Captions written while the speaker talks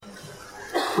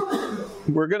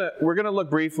We're gonna look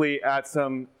briefly at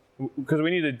some, because we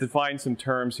need to define some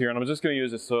terms here, and I'm just going to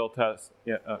use a soil test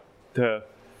to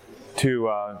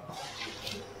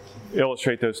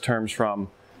illustrate those terms from,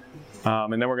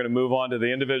 and then we're going to move on to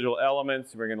the individual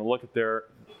elements. We're going to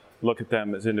look at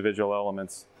them as individual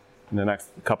elements in the next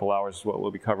couple hours. Is what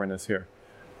we'll be covering this here.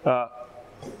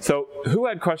 So, who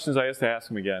had questions? I guess to ask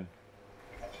them again.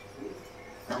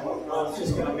 I was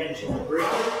just going to mention the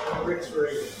bricks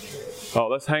very good. Oh,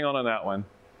 let's hang on that one.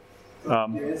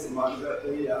 Yes,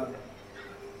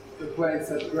 the plants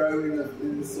that grow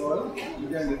in the soil. You're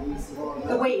going to use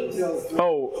the weeds.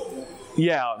 Oh,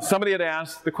 yeah. Somebody had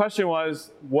asked. The question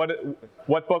was,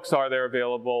 what books are there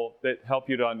available that help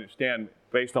you to understand,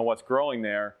 based on what's growing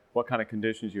there, what kind of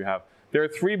conditions you have? There are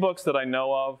 3 books that I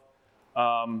know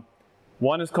of.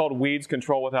 One is called Weeds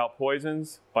Control Without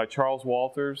Poisons by Charles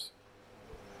Walters.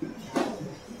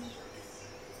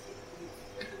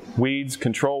 Weeds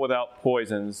Control Without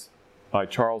Poisons by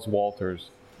Charles Walters.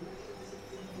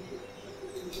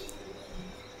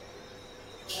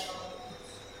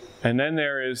 And then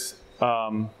there is,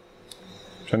 trying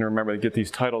to remember to get these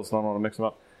titles, so I don't want to mix them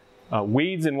up.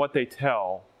 Weeds and What They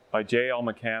Tell by J.L.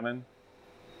 McCammon.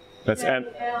 That's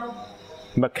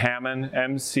McCammon,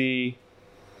 M-C,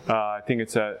 I think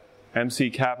it's a M-C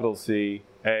capital C,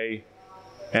 A,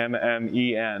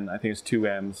 M-M-E-N, I think it's 2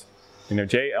 M's. You know,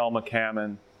 J.L.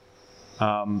 McCammon.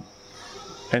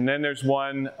 And then there's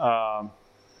one,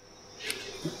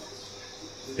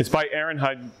 it's by Aaron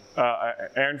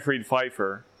Fried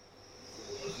Pfeiffer,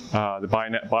 the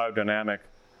biodynamic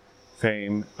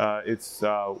fame. It's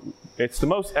the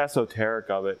most esoteric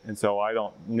of it, and so I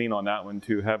don't lean on that one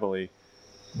too heavily.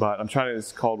 But I'm trying to,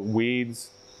 it's called Weeds.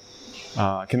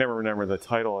 I can never remember the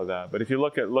title of that, but if you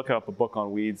look up a book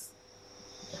on weeds,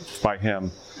 it's by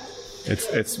him.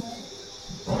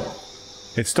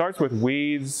 It starts with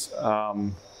weeds.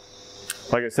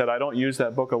 Like I said, I don't use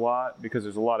that book a lot because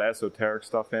there's a lot of esoteric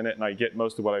stuff in it, and I get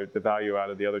most of the value out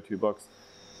of the other 2 books.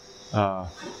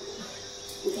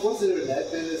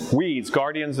 Weeds,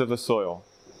 Guardians of the Soil.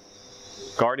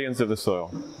 Guardians of the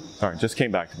Soil. All right, just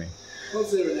came back to me.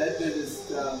 Was there an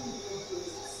Adventist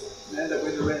man that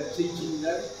went around teaching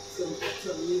that some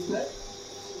years back?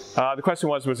 The question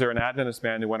was there an Adventist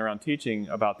man who went around teaching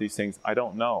about these things? I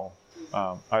don't know.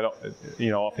 I don't,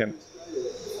 offhand.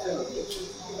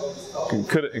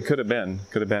 It could have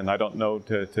been. I don't know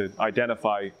to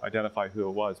identify who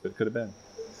it was, but it could have been.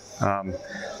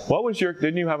 What was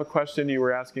didn't you have a question you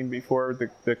were asking before? Yeah,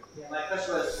 my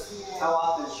question was, how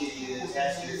often should you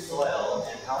test your soil,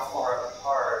 and how far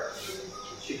apart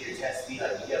should your test be?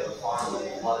 Like, you have a farm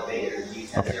with a lot of acres, do you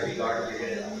test every garden you're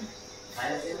going to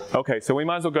plant it in? Okay, so we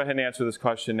might as well go ahead and answer this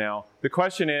question now. The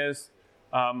question is,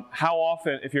 how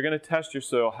often, if you're going to test your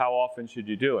soil, how often should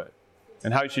you do it?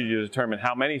 And how should you determine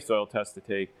how many soil tests to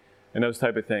take, and those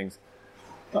type of things?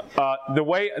 The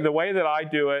way that I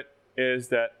do it is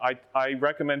that I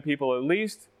recommend people at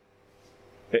least,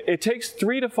 it takes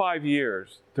 3 to 5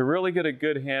 years to really get a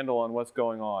good handle on what's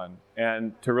going on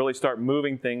and to really start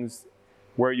moving things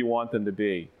where you want them to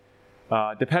be.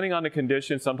 Depending on the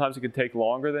condition, sometimes it can take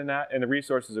longer than that and the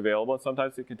resources available, and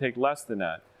sometimes it can take less than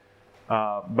that.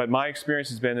 But my experience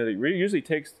has been that it usually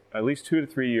takes at least 2 to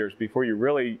 3 years before you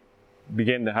really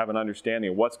begin to have an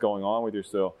understanding of what's going on with your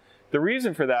soil. The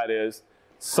reason for that is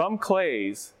some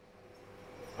clays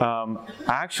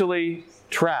actually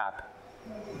trap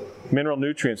mineral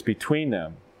nutrients between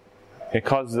them. It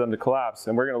causes them to collapse,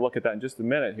 and we're going to look at that in just a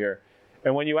minute here.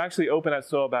 And when you actually open that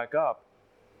soil back up,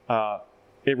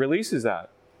 it releases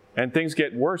that, and things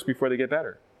get worse before they get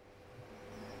better.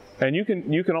 And you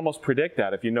can almost predict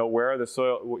that if you know where the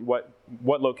soil,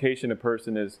 what location a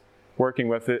person is working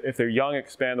with. If they're young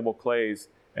expandable clays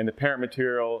and the parent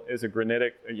material is a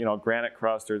granite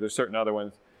crust, or there's certain other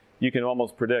ones, you can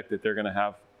almost predict that they're going to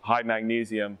have high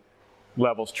magnesium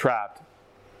levels trapped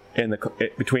in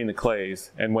between the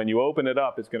clays. And when you open it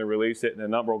up, it's going to release it, and the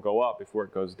number will go up before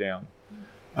it goes down.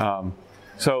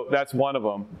 So that's one of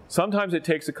them. Sometimes it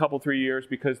takes a couple, 3 years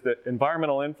because the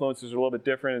environmental influences are a little bit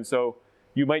different, and so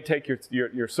you might take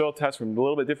your soil tests from a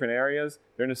little bit different areas.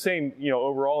 They're in the same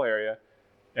overall area,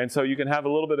 and so you can have a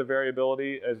little bit of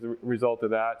variability as the result of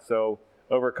that. So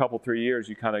over a couple, 3 years,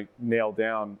 you kind of nail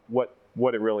down what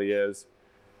it really is.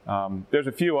 There's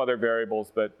a few other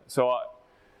variables, but so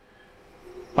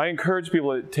I encourage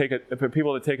people to take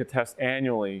a test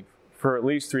annually for at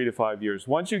least 3 to 5 years.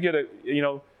 Once you get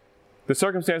the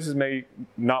circumstances may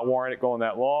not warrant it going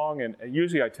that long, and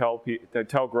usually I tell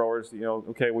growers,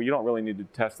 okay, well, you don't really need to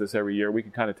test this every year. We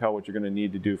can kind of tell what you're going to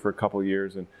need to do for a couple of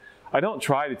years, and I don't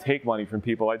try to take money from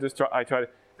people. I try to,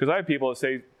 because I have people that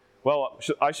say, well,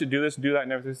 I should do this and do that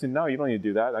and everything. I said, no, you don't need to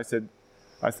do that. I said,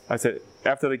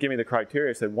 after they give me the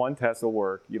criteria, I said, 1 test will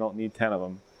work. You don't need 10 of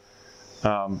them.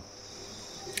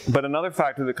 But another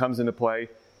factor that comes into play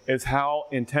is how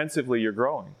intensively you're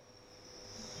growing.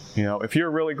 You know, if you're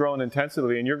really growing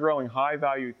intensively and you're growing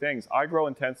high-value things, I grow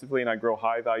intensively and I grow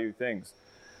high-value things.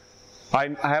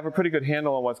 I have a pretty good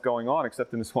handle on what's going on,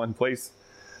 except in this one place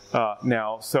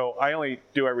now. So I only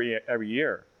do every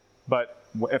year. But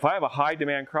if I have a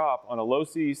high-demand crop on a low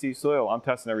CEC soil, I'm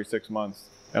testing every 6 months.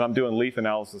 And I'm doing leaf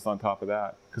analysis on top of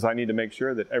that because I need to make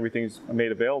sure that everything's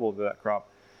made available to that crop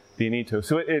that you need to.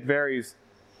 So it varies.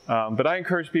 But I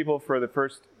encourage people for the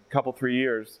first couple, 3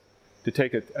 years to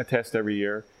take a test every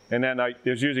year. And then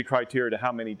there's usually criteria to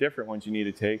how many different ones you need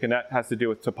to take. And that has to do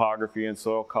with topography and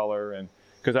soil color. And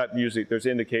because that usually, there's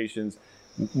indications,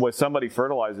 was somebody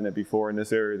fertilizing it before in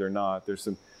this area or not? There's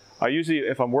some, I usually,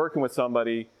 if I'm working with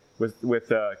somebody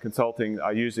with consulting,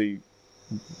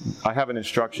 I have an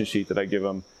instruction sheet that I give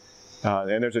them.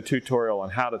 And there's a tutorial on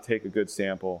how to take a good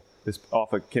sample. This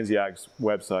off of Kinsey Ag's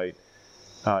website.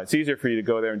 It's easier for you to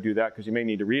go there and do that because you may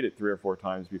need to read it 3 or 4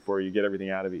 times before you get everything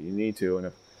out of it you need to. And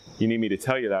if you need me to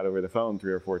tell you that over the phone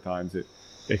 3 or 4 times, it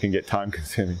can get time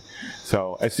consuming.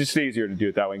 So it's just easier to do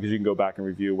it that way because you can go back and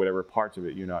review whatever parts of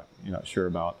it you're not sure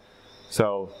about.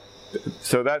 So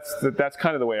that's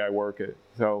kind of the way I work it.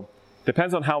 So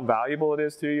depends on how valuable it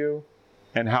is to you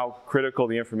and how critical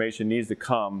the information needs to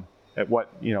come at what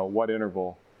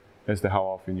interval as to how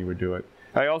often you would do it.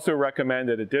 I also recommend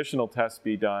that additional tests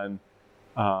be done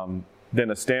than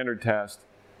a standard test,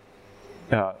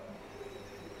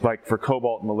 like for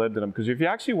cobalt and molybdenum. Because if you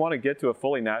actually want to get to a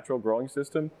fully natural growing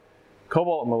system,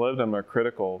 cobalt and molybdenum are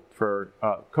critical. For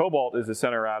cobalt is the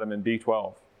center atom in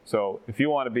B12. So if you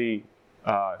want to be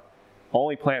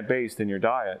only plant-based in your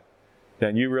diet,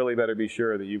 then you really better be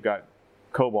sure that you've got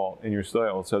cobalt in your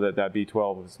soil so that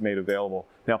B12 is made available.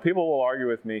 Now, people will argue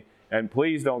with me, and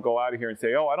please don't go out of here and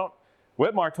say, oh,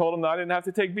 Whitmar told them that I didn't have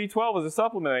to take B12 as a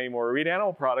supplement anymore or eat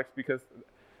animal products, because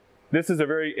this is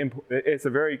it's a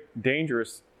very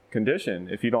dangerous condition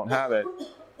if you don't have it.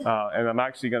 And I'm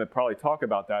actually going to probably talk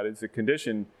about that. It's a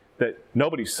condition that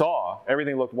nobody saw.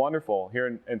 Everything looked wonderful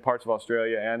here in parts of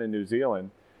Australia and in New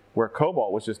Zealand, where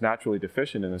cobalt was just naturally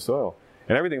deficient in the soil.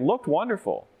 And everything looked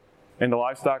wonderful. And the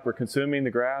livestock were consuming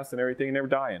the grass and everything, and they were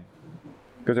dying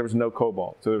because there was no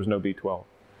cobalt, so there was no B12.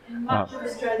 And much of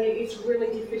Australia is really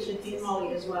deficient in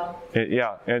moly as well.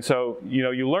 Yeah, and so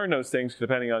you learn those things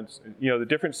depending on the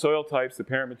different soil types, the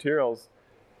parent materials.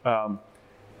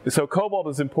 So cobalt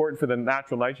is important for the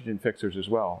natural nitrogen fixers as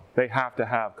well. They have to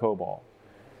have cobalt.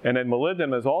 And then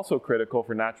molybdenum is also critical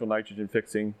for natural nitrogen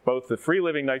fixing, both the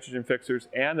free-living nitrogen fixers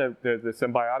and the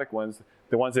symbiotic ones,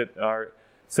 the ones that are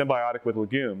symbiotic with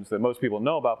legumes that most people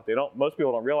know about, but most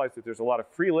people don't realize that there's a lot of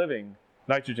free-living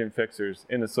nitrogen fixers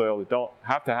in the soil that don't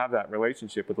have to have that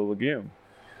relationship with the legume.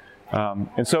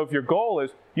 And so if your goal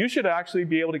is, you should actually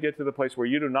be able to get to the place where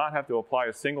you do not have to apply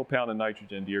a single pound of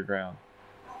nitrogen to your ground.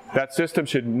 That system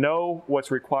should know what's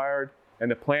required,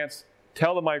 and the plants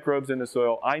tell the microbes in the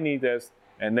soil, I need this,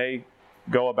 and they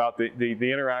go about the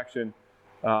interaction,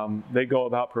 they go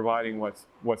about providing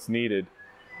what's needed.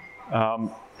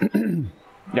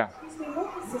 Yeah. Excuse me,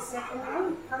 what was the second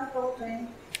one? Cobalt and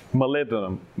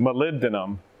Molybdenum.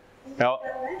 Molybdenum.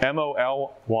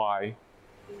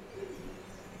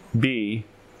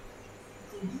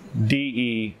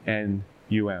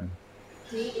 M-O-L-Y-B-D-E-N-U-M.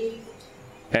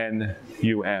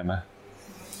 N-U-M.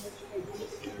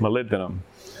 Molybdenum.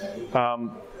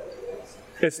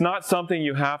 It's not something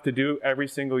you have to do every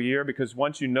single year, because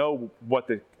once you know what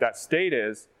that state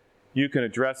is, you can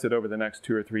address it over the next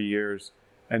 2 or 3 years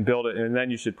and build it, and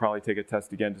then you should probably take a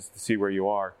test again just to see where you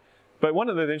are. But one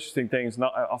of the interesting things, and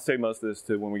I'll say most of this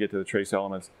when we get to the trace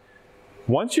elements,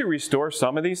 once you restore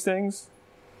some of these things,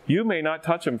 you may not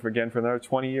touch them again for another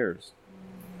 20 years.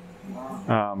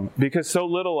 Because so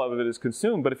little of it is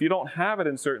consumed. But if you don't have it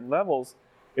in certain levels,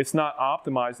 it's not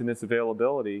optimized in its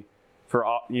availability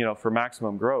for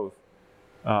maximum growth.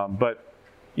 But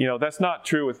that's not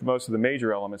true with most of the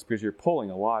major elements, because you're pulling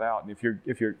a lot out. And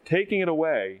if you're taking it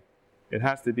away, it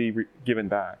has to be given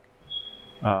back.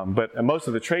 But most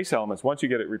of the trace elements, once you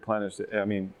get it replenished, I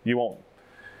mean, you won't.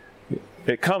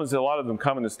 A lot of them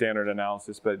come in the standard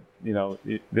analysis, but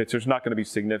there's not going to be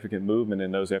significant movement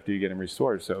in those after you get them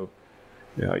restored. So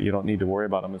you don't need to worry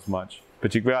about them as much.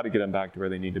 But you've got to get them back to where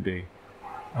they need to be.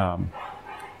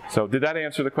 So did that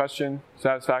answer the question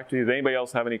satisfactorily? Does anybody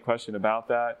else have any question about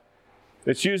that?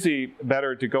 It's usually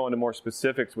better to go into more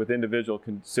specifics with individual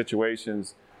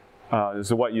situations as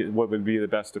to what would be the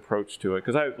best approach to it.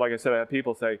 Because like I said, I have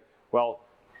people say, well,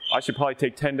 I should probably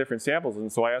take 10 different samples.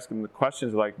 And so I ask them the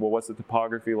questions like, well, what's the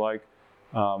topography like?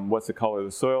 What's the color of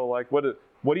the soil like? What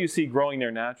do you see growing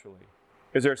there naturally?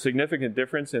 Is there a significant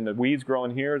difference in the weeds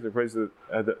growing here as opposed to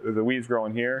the weeds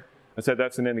growing here? I said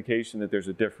that's an indication that there's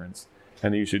a difference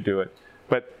and that you should do it.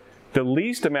 But the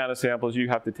least amount of samples you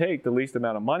have to take, the least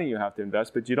amount of money you have to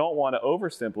invest, but you don't want to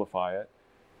oversimplify it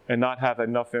and not have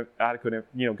enough adequate,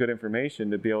 good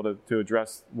information to be able to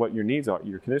address what your needs are,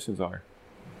 your conditions are.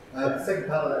 The second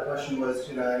part of that question was,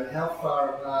 how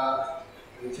far apart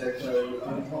do you take,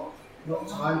 not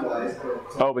time-wise,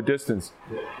 but... but distance.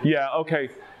 Yeah, okay.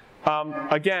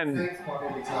 Again,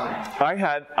 I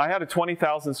had a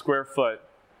 20,000 square foot.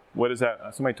 What is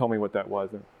that? Somebody told me what that was.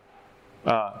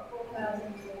 I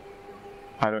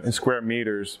don't in square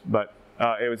meters, but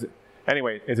it was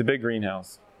anyway. It's a big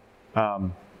greenhouse,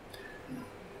 but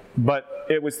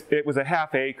it was a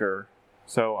half acre,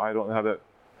 so I don't have that.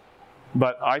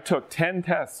 But I took 10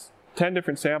 tests, 10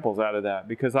 different samples out of that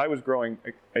because I was growing,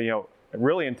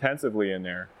 really intensively in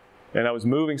there, and I was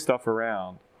moving stuff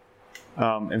around.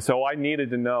 And so I needed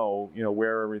to know,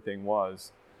 where everything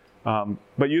was.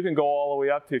 But you can go all the way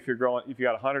up to, if you got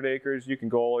 100 acres, you can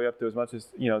go all the way up to as much as,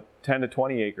 10 to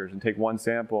 20 acres and take one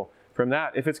sample from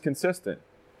that if it's consistent.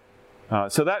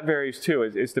 So that varies too.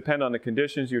 It's dependent on the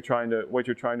conditions what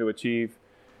you're trying to achieve.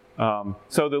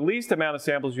 So the least amount of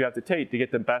samples you have to take to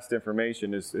get the best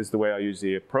information is the way I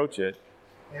usually approach it.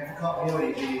 And for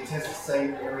continuity, do you test the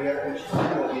same area each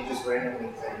time, or do you just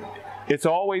randomly take it? It's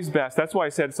always best. That's why I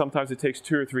said sometimes it takes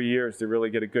 2 or 3 years to really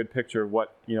get a good picture of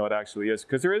what it actually is,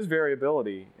 because there is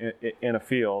variability in a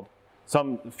field.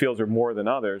 Some fields are more than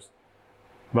others,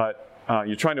 but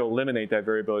you're trying to eliminate that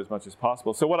variability as much as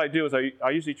possible. So what I do is I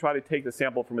usually try to take the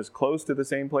sample from as close to the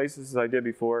same places as I did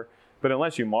before, but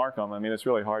unless you mark them, it's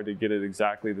really hard to get it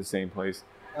exactly the same place.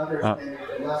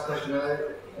 And last question, are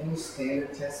there any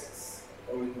standard tests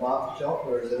off the shelf,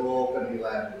 or is it all going to be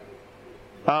lab?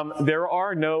 There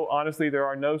are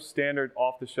no standard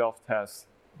off-the-shelf tests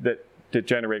that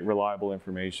generate reliable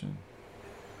information.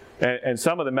 And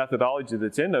some of the methodology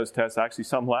that's in those tests, actually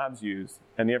some labs use,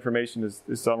 and the information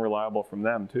is unreliable from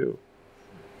them too.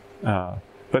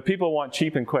 But people want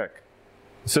cheap and quick.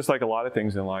 It's just like a lot of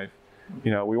things in life.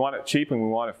 We want it cheap and we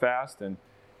want it fast, and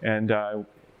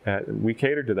we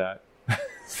cater to that.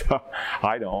 So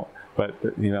I don't, but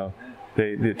the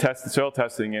soil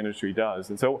testing industry does.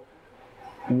 And so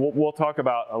we'll talk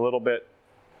about a little bit.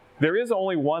 There is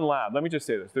only one lab. Let me just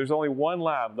say this. There's only one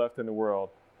lab left in the world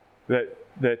that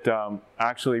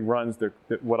actually runs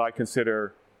what I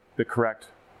consider the correct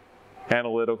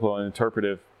analytical and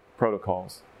interpretive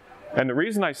protocols. And the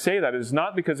reason I say that is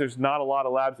not because there's not a lot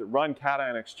of labs that run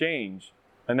cation exchange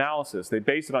analysis. They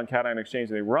base it on cation exchange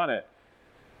and they run it.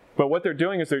 But what they're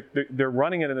doing is they're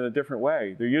running it in a different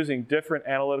way. They're using different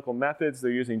analytical methods.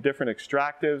 They're using different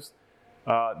extractives.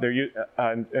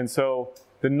 And so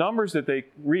the numbers that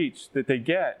they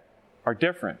get are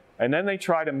different. And then they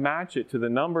try to match it to the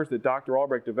numbers that Dr.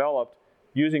 Albrecht developed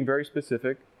using very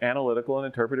specific analytical and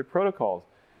interpretive protocols.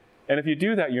 And if you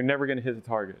do that, you're never going to hit the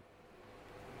target.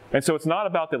 And so it's not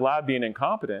about the lab being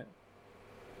incompetent.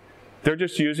 They're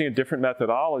just using a different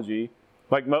methodology.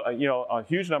 Like, a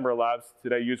huge number of labs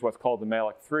today use what's called the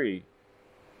Malik-3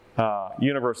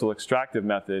 universal extractive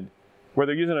method, where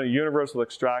they're using a universal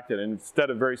extractant instead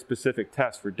of very specific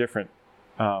tests for different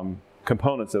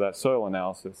components of that soil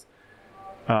analysis.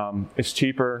 It's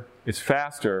cheaper, it's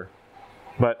faster,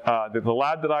 but the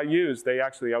lab that I use,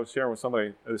 I was sharing with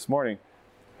somebody this morning,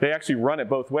 they actually run it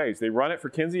both ways. They run it for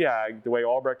Kinsey Ag the way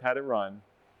Albrecht had it run,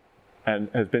 and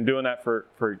has been doing that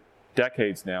for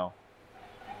decades now.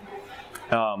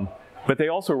 But they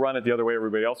also run it the other way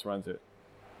everybody else runs it.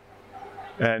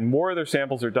 And more of their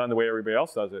samples are done the way everybody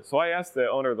else does it. So I asked the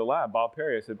owner of the lab, Bob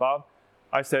Perry, I said, Bob,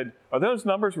 are those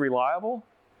numbers reliable?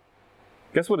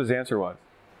 Guess what his answer was?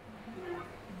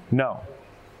 No.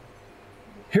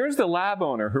 Here's the lab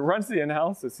owner who runs the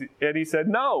analysis, and he said,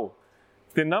 no,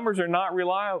 the numbers are not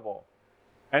reliable.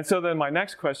 And so then my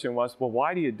next question was, well,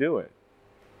 why do you do it?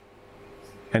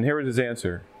 And here was his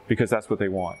answer, because that's what they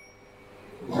want.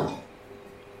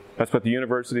 That's what the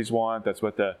universities want. That's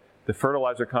what the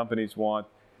fertilizer companies want.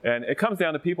 And it comes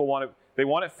down to people they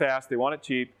want it fast, they want it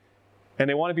cheap, and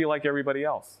they want to be like everybody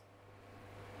else.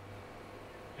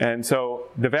 And so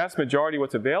the vast majority of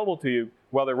what's available to you,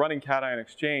 while they're running cation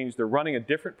exchange, they're running a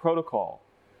different protocol.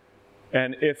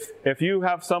 And if you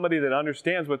have somebody that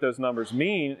understands what those numbers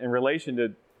mean in relation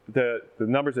to the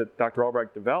numbers that Dr.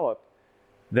 Albrecht developed,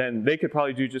 then they could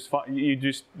probably do just fine.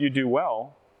 You do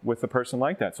well with a person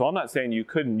like that. So I'm not saying you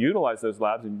couldn't utilize those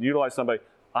labs and utilize somebody.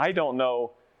 I don't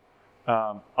know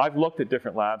I've looked at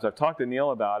different labs. I've talked to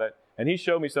Neil about it, and he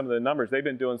showed me some of the numbers. They've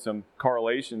been doing some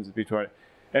correlations between it.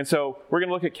 And so we're going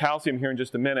to look at calcium here in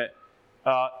just a minute.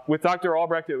 With Dr.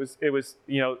 Albrecht, it was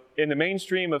in the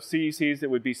mainstream of CECs, it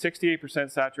would be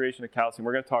 68% saturation of calcium.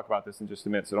 We're going to talk about this in just a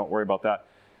minute, so don't worry about that.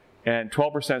 And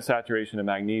 12% saturation of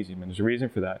magnesium, and there's a reason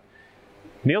for that.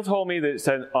 Neil told me that it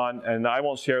said and I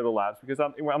won't share the labs because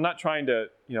I'm not trying to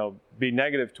be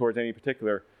negative towards any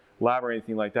particular lab or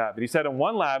anything like that. But he said in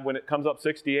one lab, when it comes up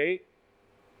 68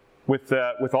 with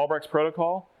Albrecht's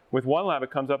protocol, with one lab it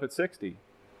comes up at 60.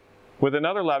 With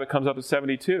another lab it comes up at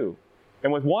 72.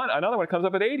 And with another one it comes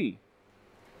up at 80.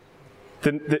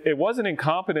 It wasn't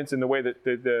incompetence in the way that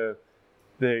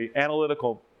the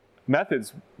analytical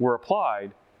methods were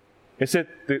applied. It's that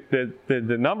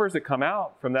the numbers that come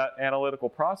out from that analytical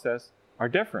process are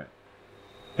different.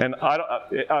 And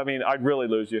I'd really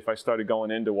lose you if I started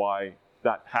going into why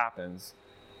that happens.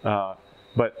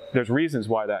 But there's reasons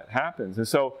why that happens. And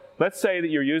so let's say that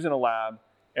you're using a lab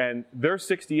and their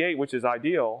 68, which is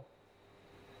ideal,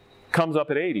 comes up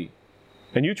at 80.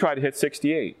 And you try to hit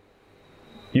 68.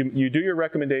 You do your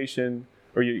recommendation,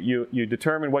 or you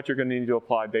determine what you're going to need to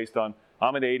apply based on,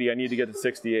 I'm at 80, I need to get to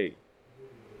 68.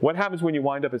 What happens when you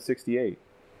wind up at 68?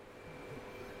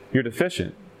 You're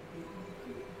deficient.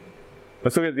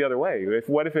 Let's look at it the other way.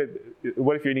 What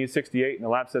if you need 68 and the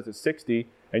lab says it's 60,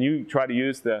 and you try to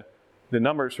use the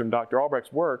numbers from Dr.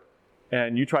 Albrecht's work,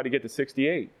 and you try to get to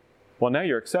 68? Well, now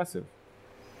you're excessive.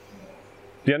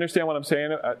 Do you understand what I'm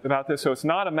saying about this? So it's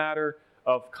not a matter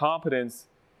of competence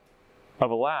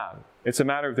of a lab. It's a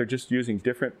matter of they're using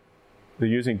different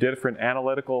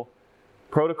analytical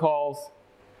protocols,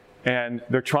 and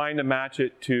they're trying to match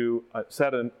it to a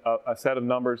set of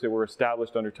numbers that were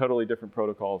established under totally different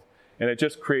protocols, and it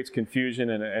just creates confusion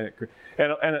and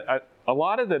a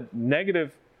lot of the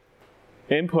negative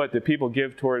input that people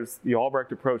give towards the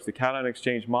Albrecht approach, the cation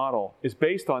exchange model, is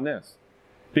based on this,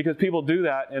 because people do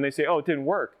that and they say, "Oh, it didn't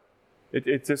work.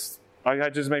 I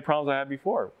had just as many problems I had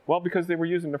before." Well, because they were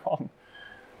using the wrong.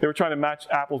 They were trying to match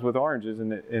apples with oranges,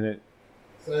 and it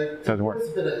doesn't work.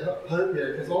 There's a bit of hope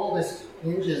here, because all this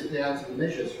hinges down to the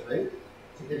measures, right?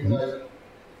 To getting those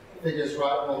figures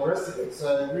right and all the rest of it.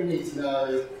 So we need to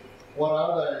know what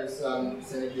are those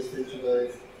percentages for each of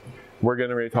those. We're going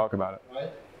to really talk about it.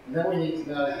 Right? And then we need to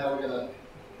know how we're going to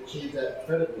achieve that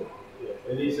credibly.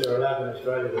 And is there a lab in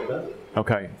Australia that does it?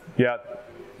 Okay. Yeah.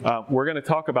 We're going to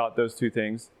talk about those two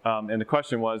things. And the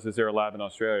question was, is there a lab in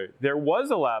Australia? There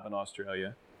was a lab in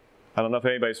Australia. I don't know if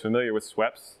anybody's familiar with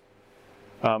SWEPS.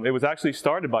 It was actually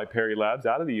started by Perry Labs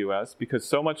out of the US because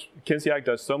Kinsiag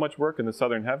does so much work in the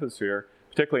Southern Hemisphere,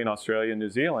 particularly in Australia and New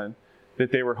Zealand,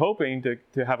 that they were hoping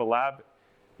to have a lab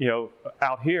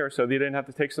out here so they didn't have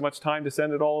to take so much time to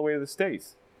send it all the way to the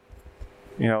States.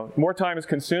 More time is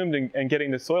consumed in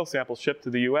getting the soil samples shipped to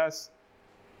the US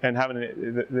and having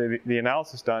the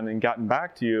analysis done and gotten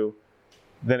back to you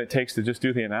than it takes to just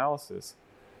do the analysis.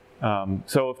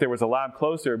 So if there was a lab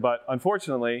closer, but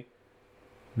unfortunately,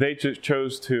 they just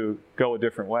chose to go a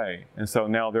different way. And so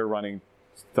now they're running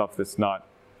stuff that's not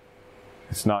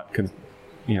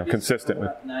consistent with.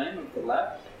 What's the name of the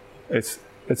lab? It's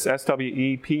SWEPES.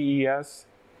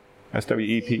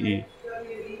 SWEPE.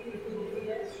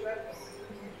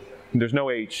 There's no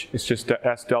H. It's just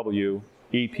SWEPES.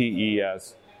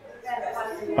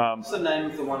 What's the name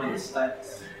of the one in the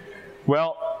States?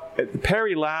 Well,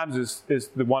 Perry Labs is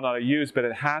the one that I use, but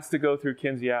it has to go through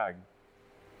Kinsiag,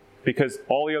 because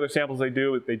all the other samples they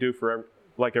do for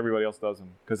like everybody else does them,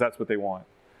 because that's what they want.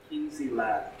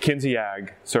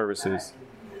 Kinsiag services.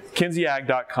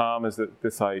 Kinsiag.com is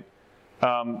the site,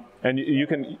 and you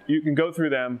can go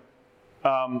through them.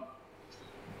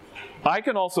 I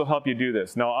can also help you do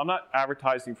this. Now, I'm not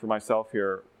advertising for myself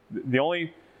here.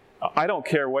 I don't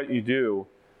care what you do.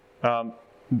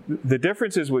 The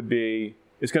differences would be,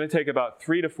 it's going to take about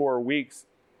 3 to 4 weeks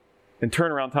in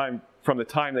turnaround time from the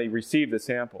time they receive the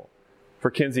sample for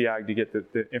Kinsiag to get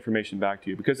the information back to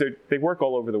you, because they work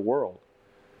all over the world.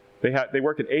 They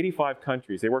work in 85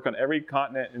 countries. They work on every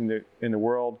continent in the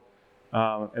world,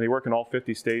 and they work in all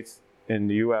 50 states in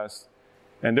the U.S.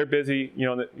 And they're busy.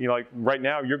 Like right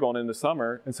now, you're going into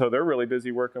summer, and so they're really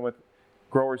busy working with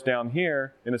growers down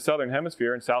here in the Southern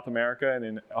Hemisphere, in South America, and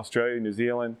in Australia, New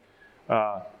Zealand,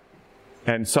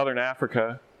 and Southern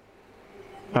Africa.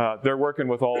 They're working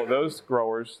with all of those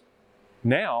growers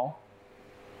now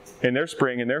in their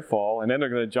spring and their fall, and then they're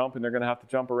going to have to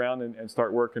jump around and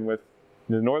start working with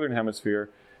the Northern Hemisphere.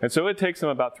 And so it takes them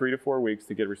about 3 to 4 weeks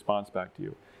to get a response back to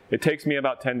you. It takes me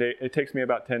about 10 days. It takes me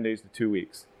about 10 days to 2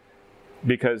 weeks,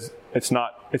 because it's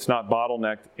not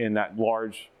bottlenecked in that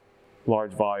large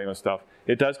large volume of stuff.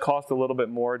 It does cost a little bit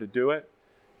more to do it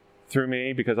through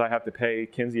me because I have to pay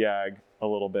Kinsey Ag a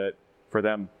little bit for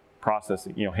them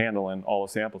processing, handling all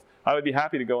the samples. I would be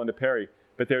happy to go into Perry,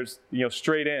 but there's,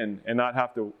 straight in and not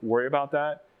have to worry about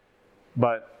that.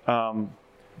 But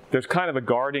there's kind of a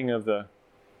guarding of the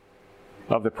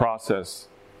process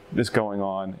that's going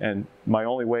on, and my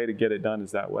only way to get it done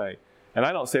is that way. And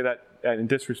I don't say that in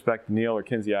disrespect to Neil or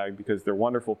Kinsey Ag because they're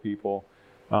wonderful people,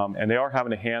 and they are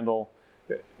having to handle.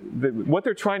 What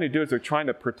they're trying to do is they're trying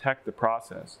to protect the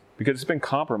process because it's been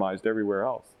compromised everywhere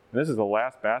else. And this is the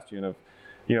last bastion of,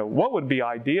 what would be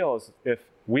ideal is if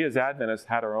we as Adventists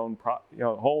had our own,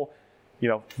 whole,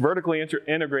 vertically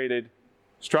integrated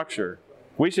structure.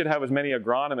 We should have as many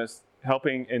agronomists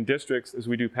helping in districts as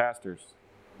we do pastors,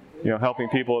 helping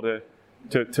people to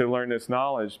learn this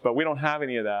knowledge. But we don't have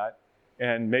any of that,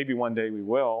 and maybe one day we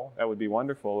will. That would be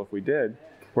wonderful if we did,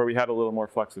 where we had a little more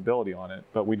flexibility on it.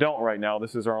 But we don't right now.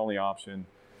 This is our only option.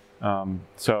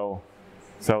 So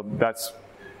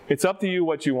it's up to you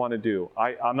what you want to do.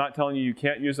 I'm not telling you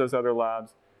can't use those other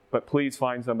labs, but please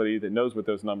find somebody that knows what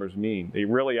those numbers mean. They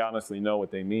really honestly know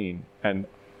what they mean. And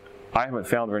I haven't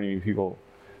found very many people.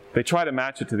 They try to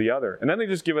match it to the other, and then they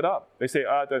just give it up. They say,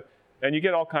 and you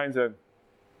get all kinds of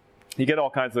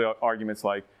arguments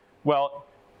like, well,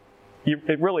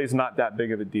 it really is not that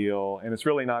big of a deal, and it's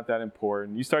really not that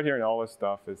important. You start hearing all this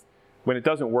stuff is when it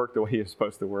doesn't work the way it's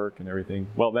supposed to work and everything.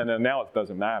 Well, then now it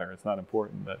doesn't matter. It's not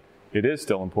important, but it is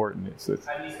still important. It's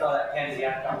How do you spell that?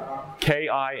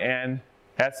 Kinseyak.com?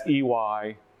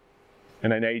 KINSEY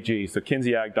and then AG. So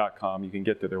kinseyak.com. You can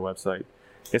get to their website.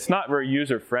 It's not very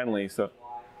user friendly. So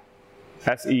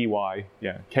SEY,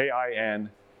 yeah, KINSEY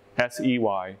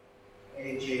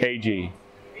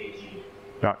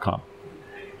AG.com.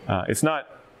 It's not.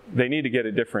 They need to get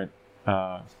a different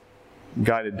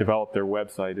guy to develop their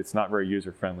website. It's not very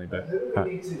user friendly. But who do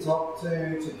we need to talk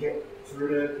to get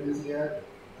through to Kinsey?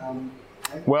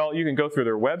 Well, you can go through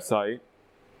their website,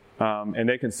 and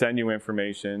they can send you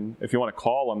information. If you want to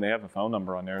call them, they have a phone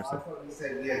number on there. So. I thought you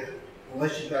said,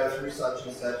 unless you go through such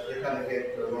and such, you're going to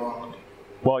get the wrong.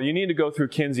 Well, you need to go through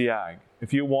Kinsey Ag.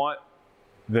 If you want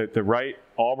the right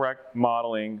Albrecht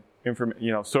modeling,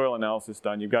 soil analysis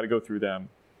done, you've got to go through them.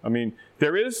 I mean,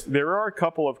 there are a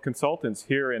couple of consultants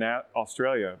here in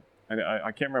Australia, and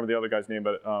I can't remember the other guy's name,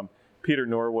 but Peter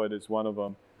Norwood is one of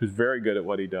them, who's very good at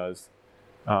what he does.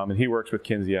 And he works with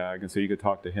Kinsey Ag, and so you could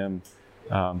talk to him.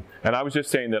 And I was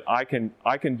just saying that I can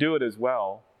do it as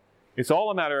well. It's all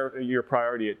a matter of your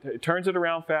priority. It turns it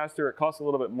around faster. It costs a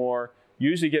little bit more. You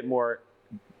usually get more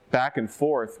back and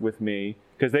forth with me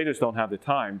because they just don't have the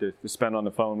time to spend on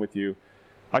the phone with you.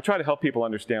 I try to help people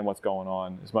understand what's going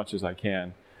on as much as I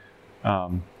can.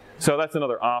 So that's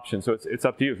another option. So it's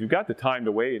up to you. If you've got the time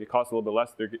to wait, it costs a little bit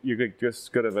less. You get just as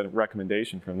good of a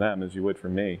recommendation from them as you would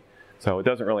from me. So it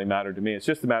doesn't really matter to me. It's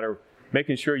just a matter of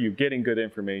making sure you're getting good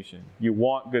information. You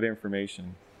want good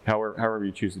information, however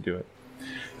you choose to do it.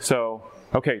 So,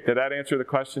 okay, did that answer the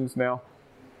questions now?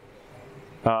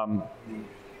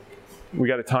 We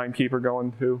got a timekeeper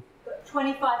going too?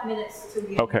 25 minutes to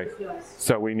the Okay,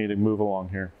 so we need to move along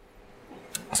here.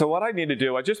 So what I need to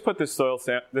do, I just put this soil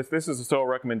this is a soil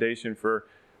recommendation for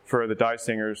the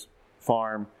Dysingers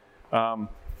farm.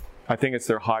 I think it's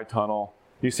their high tunnel.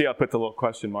 You see I put the little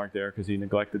question mark there because he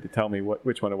neglected to tell me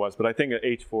which one it was, but I think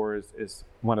H4 is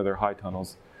one of their high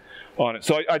tunnels on it.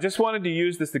 So I just wanted to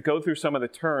use this to go through some of the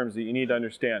terms that you need to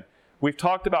understand. We've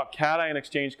talked about cation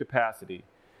exchange capacity.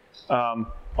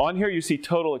 On here you see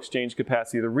total exchange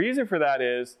capacity. The reason for that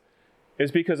is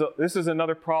because this is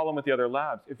another problem with the other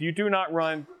labs. If you do not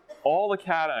run all the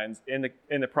cations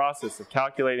in the process of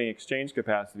calculating exchange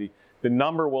capacity, the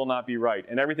number will not be right,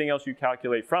 and everything else you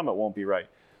calculate from it won't be right.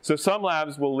 So some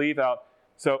labs will leave out.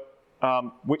 So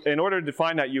in order to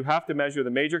define that, you have to measure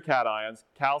the major cations: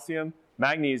 calcium,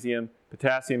 magnesium,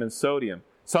 potassium, and sodium.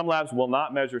 Some labs will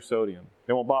not measure sodium.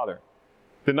 They won't bother.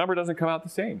 The number doesn't come out the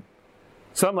same.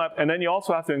 And then you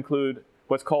also have to include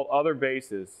what's called other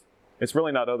bases. It's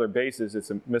really not other bases,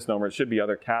 it's a misnomer. It should be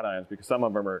other cations because some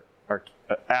of them are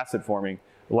acid forming,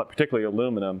 particularly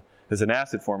aluminum is an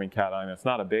acid forming cation. It's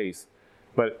not a base.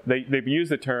 But they've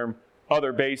used the term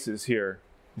other bases here,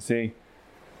 you see?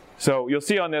 So you'll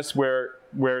see on this where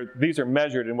these are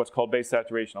measured in what's called base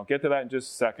saturation. I'll get to that in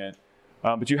just a second.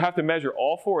 But you have to measure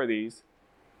all four of these.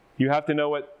 You have to know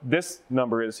what this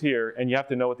number is here, and you have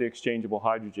to know what the exchangeable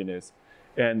hydrogen is.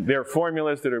 And there are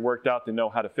formulas that are worked out to know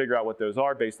how to figure out what those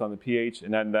are based on the pH,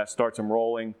 and then that starts them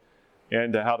rolling,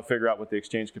 and how to figure out what the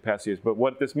exchange capacity is. But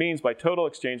what this means by total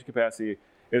exchange capacity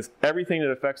is everything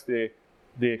that affects the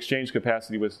exchange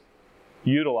capacity was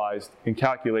utilized in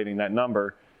calculating that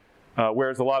number.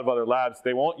 Whereas a lot of other labs,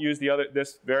 they won't use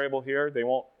this variable here. They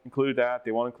won't include that.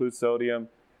 They won't include sodium.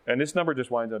 And this number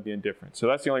just winds up being different. So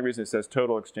that's the only reason it says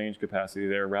total exchange capacity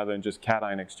there rather than just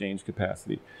cation exchange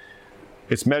capacity.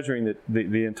 It's measuring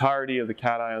the entirety of the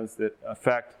cations that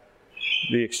affect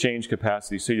the exchange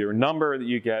capacity. So your number that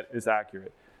you get is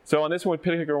accurate. So on this one,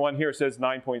 particular one here, it says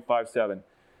 9.57.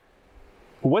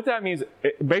 What that means,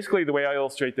 basically the way I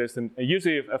illustrate this, and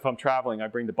usually if I'm traveling, I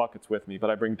bring the buckets with me,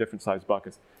 but I bring different size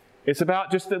buckets. It's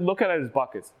about just to look at it as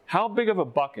buckets. How big of a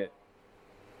bucket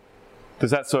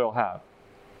does that soil have?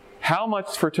 How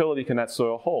much fertility can that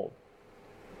soil hold?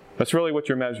 That's really what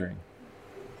you're measuring.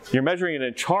 You're measuring it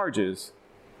in charges,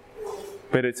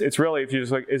 but it's really, if you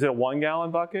just like, is it a 1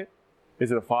 gallon bucket?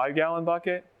 Is it a 5 gallon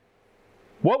bucket?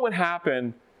 What would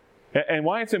happen, and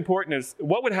why it's important is,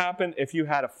 what would happen if you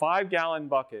had a 5 gallon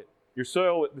bucket, your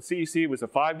soil, the CEC was a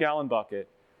 5 gallon bucket,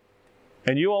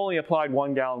 and you only applied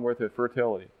 1 gallon worth of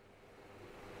fertility?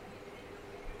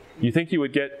 You think you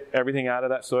would get everything out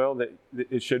of that soil that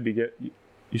you should be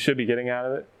getting out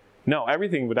of it? No,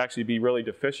 everything would actually be really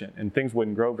deficient, and things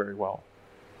wouldn't grow very well.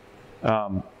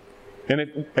 And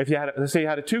if you had, let's say you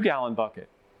had a 2 gallon bucket,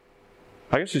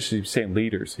 I guess you should be saying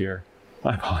liters here.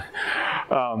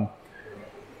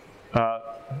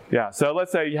 Yeah, so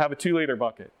let's say you have a 2 liter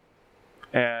bucket,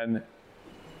 and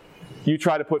you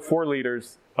try to put 4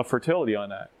 liters of fertility on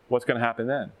that. What's going to happen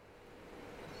then?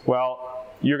 Well,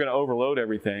 you're going to overload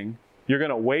everything. You're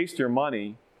going to waste your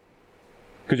money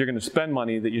because you're going to spend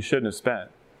money that you shouldn't have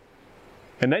spent.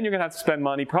 And then you're going to have to spend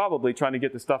money probably trying to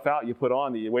get the stuff out you put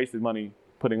on that you wasted money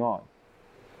putting on.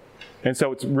 And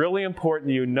so it's really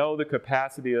important you know the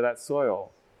capacity of that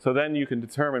soil. So then you can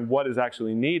determine what is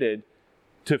actually needed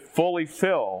to fully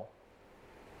fill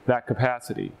that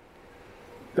capacity.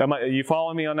 Are you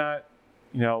following me on that?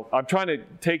 You know, I'm trying to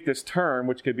take this term,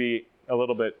 which could be a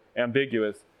little bit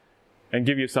ambiguous, and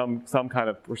give you some kind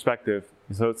of perspective.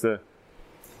 So it's the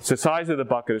size of the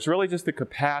bucket. It's really just the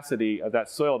capacity of that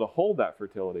soil to hold that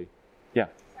fertility. Yeah?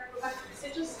 So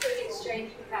just the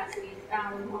exchange capacity,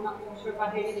 I'm not sure if I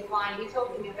heard you define. You're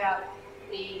talking about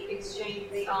the exchange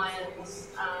of the ions,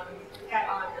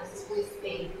 cations with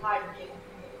the hydrogen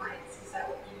from the plants. Is that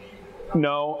what you mean?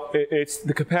 No, it's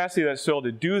the capacity of that soil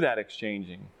to do that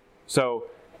exchanging. So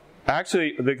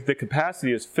actually, the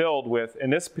capacity is filled with,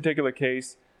 in this particular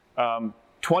case,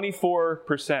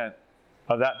 24%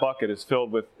 of that bucket is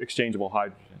filled with exchangeable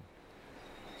hydrogen.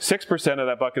 6% of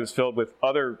that bucket is filled with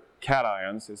other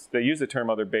cations. They use the term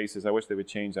other bases. I wish they would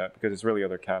change that because it's really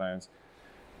other cations.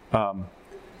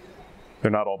 They're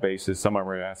not all bases. Some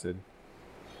are acid.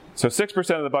 So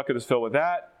 6% of the bucket is filled with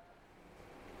that.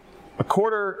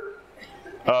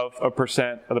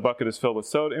 0.25% of the bucket is filled with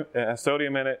sodium. It has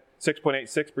sodium in it.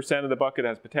 6.86% of the bucket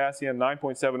has potassium.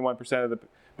 9.71% of the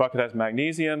bucket has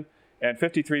magnesium, and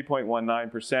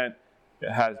 53.19%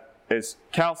 is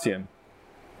calcium.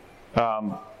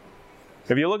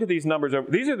 If you look at these numbers,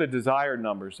 these are the desired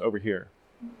numbers over here,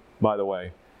 by the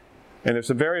way. And there's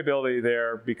some variability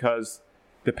there because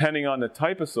depending on the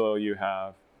type of soil you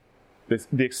have, the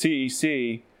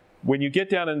CEC, when you get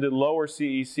down into lower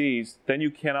CECs, then you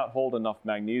cannot hold enough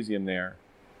magnesium there,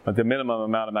 the minimum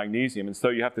amount of magnesium. And so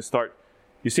you have to start,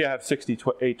 you see I have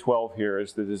 6812 here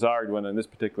as the desired one in this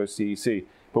particular CEC.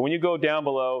 But when you go down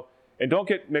below, and don't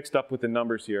get mixed up with the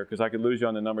numbers here because I could lose you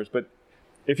on the numbers, but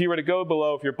if you were to go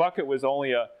below, if your bucket was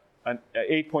only an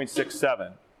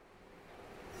 8.67,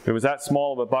 if it was that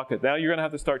small of a bucket, now you're going to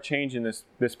have to start changing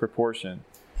this proportion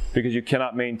because you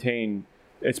cannot maintain,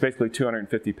 it's basically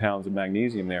 250 pounds of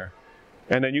magnesium there.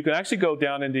 And then you can actually go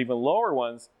down into even lower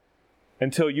ones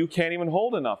until you can't even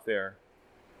hold enough there.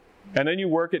 And then you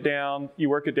work it down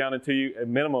until you a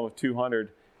minimum of 200.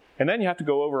 And then you have to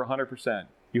go over 100%.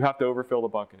 You have to overfill the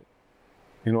bucket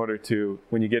in order to,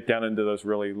 when you get down into those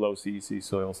really low CEC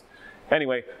soils.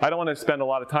 Anyway, I don't want to spend a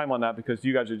lot of time on that because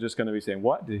you guys are just going to be saying,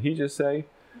 what did he just say?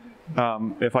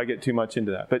 If I get too much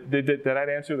into that. But did that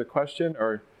answer the question?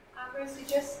 Or? Brucey,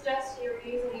 just you're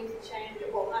using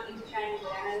interchangeable, not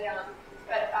interchangeable, I know they are,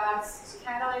 but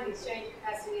cation exchange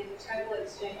capacity and total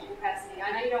exchange capacity.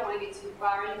 I know you don't want to get too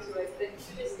far into it, but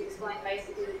just explain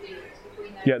basically the difference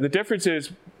between those. Yeah, the difference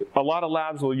is a lot of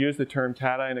labs will use the term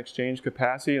cation exchange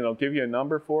capacity and they'll give you a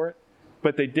number for it,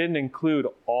 but they didn't include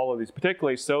all of these,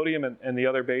 particularly sodium and the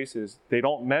other bases. They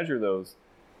don't measure those.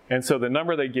 And so the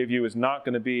number they give you is not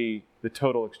going to be the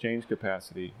total exchange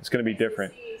capacity. It's going to be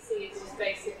different. CEC is just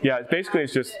basically. Yeah,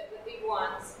 it's just. The big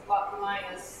ones,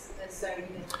 minus the sodium.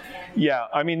 Yeah,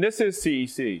 I mean, this is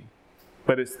CEC,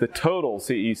 but it's the total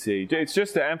CEC. It's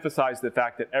just to emphasize the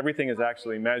fact that everything is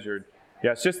actually measured.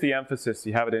 Yeah, it's just the emphasis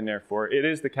you have it in there for. It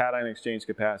is the cation exchange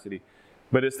capacity.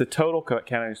 but it's the total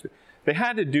cation. They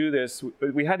had to do this.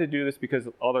 We had to do this because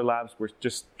other labs were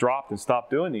just dropped and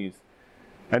stopped doing these.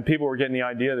 And people were getting the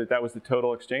idea that that was the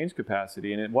total exchange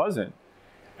capacity, and it wasn't.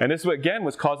 And this, again,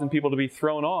 was causing people to be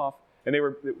thrown off. And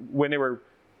when they were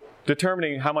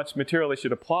determining how much material they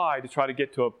should apply to try to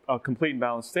get to a complete and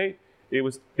balanced state, it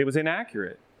was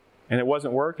inaccurate. And it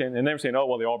wasn't working. And they were saying, oh,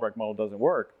 well, the Albrecht model doesn't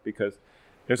work, because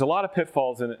there's a lot of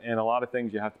pitfalls and a lot of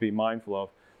things you have to be mindful of.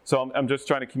 So I'm just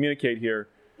trying to communicate here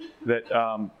that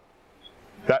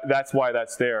that's why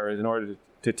that's there, is in order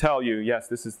to tell you, yes,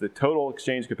 this is the total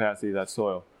exchange capacity of that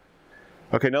soil.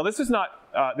 Okay, now this is not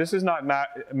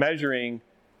measuring,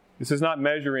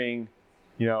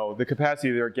 the capacity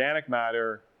of the organic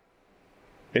matter,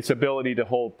 its ability to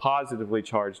hold positively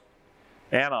charged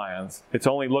anions. It's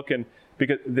only looking,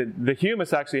 because the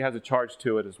humus actually has a charge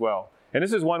to it as well. And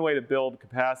this is one way to build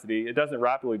capacity. It doesn't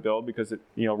rapidly build because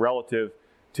relative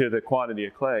to the quantity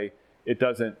of clay,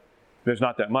 there's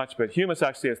not that much, but humus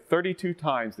actually has 32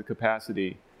 times the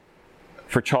capacity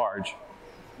for charge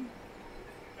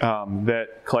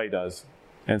that clay does.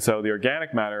 And so the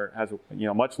organic matter has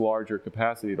much larger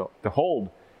capacity to hold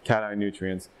cation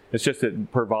nutrients. It's just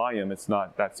that per volume, it's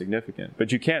not that significant.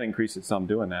 But you can increase it some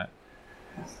doing that.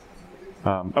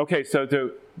 Okay, so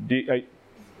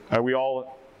are we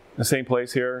all in the same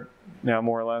place here now,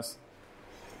 more or less?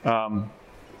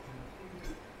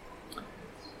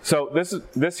 So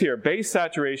this here, base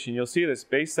saturation, you'll see this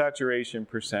base saturation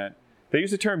percent. They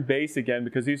use the term base again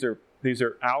because these are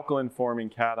alkaline forming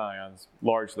cations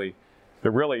largely.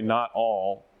 They're really not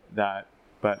all that,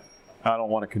 but I don't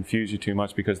want to confuse you too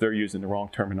much because they're using the wrong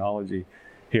terminology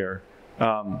here.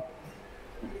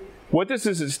 What this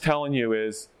is telling you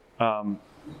is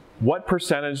what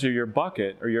percentage of your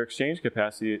bucket or your exchange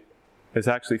capacity is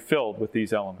actually filled with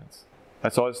these elements.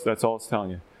 That's all it's telling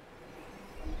you.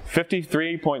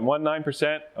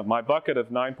 53.19% of my bucket of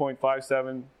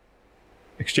 9.57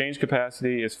 exchange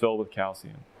capacity is filled with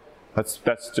calcium. That's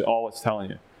all it's telling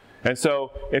you. And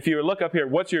so if you look up here,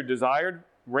 what's your desired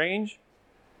range?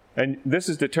 And this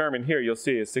is determined here, you'll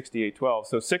see, is 68-12.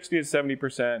 So 60 to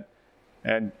 70%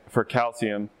 and for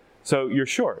calcium. So you're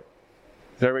short.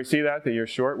 Does everybody see that you're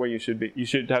short where you should be? You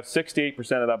should have 68%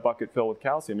 of that bucket filled with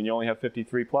calcium, and you only have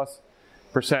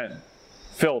 53+%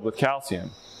 filled with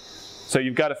calcium. So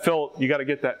you've got to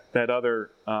get that other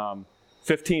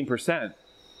 15%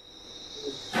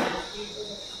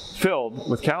 filled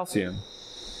with calcium.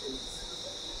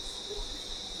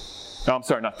 No, I'm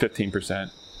sorry, not 15%.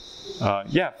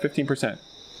 Yeah, 15%.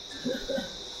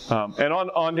 And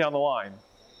on down the line.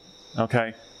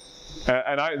 Okay.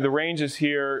 And the range is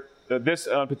here.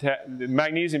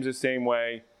 Magnesium is the same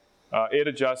way. It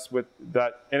adjusts with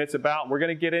that, and it's about. We're going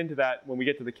to get into that when we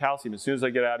get to the calcium. As soon as I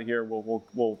get out of here,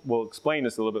 we'll explain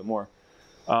this a little bit more.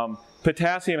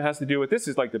 Potassium has to do with, this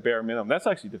is like the bare minimum. That's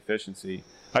actually deficiency.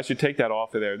 I should take that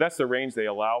off of there. That's the range they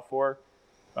allow for.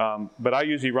 But I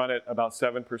usually run it about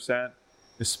 7%,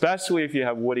 especially if you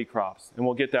have woody crops. And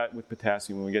we'll get that with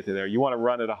potassium when we get to there. You want to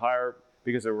run it a higher,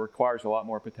 because it requires a lot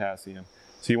more potassium.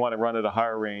 So you want to run at a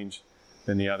higher range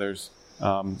than the others.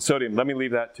 Sodium, let me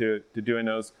leave that to doing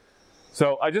those.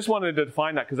 So I just wanted to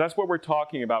define that because that's what we're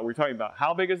talking about. We're talking about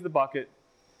how big is the bucket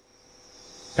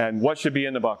and what should be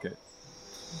in the bucket.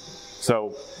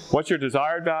 So what's your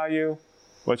desired value?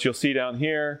 What you'll see down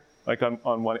here, like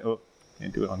on one, oh,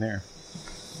 can't do it on there.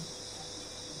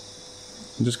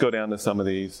 I'll just go down to some of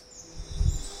these.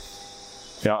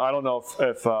 Yeah, I don't know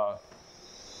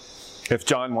if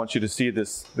John wants you to see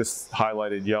this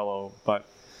highlighted yellow, but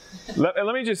let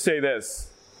me just say this.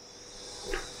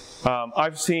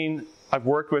 I've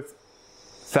worked with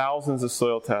thousands of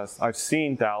soil tests. I've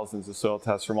seen thousands of soil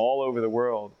tests from all over the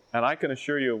world, and I can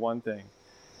assure you of one thing.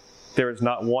 There is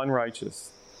not one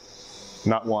righteous.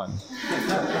 Not one.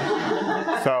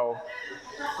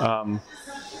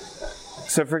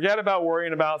 So forget about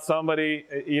worrying about somebody.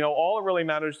 All that really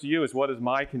matters to you is what is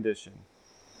my condition.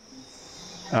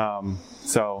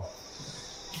 So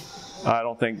I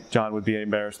don't think John would be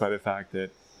embarrassed by the fact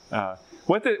that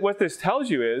what this tells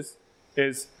you is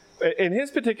in his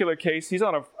particular case, he's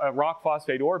on a rock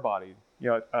phosphate ore body,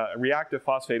 a reactive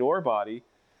phosphate ore body.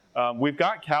 We've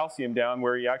got calcium down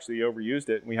where he actually overused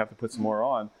it, and we have to put some more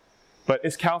on. But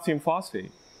it's calcium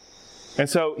phosphate. And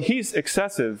so he's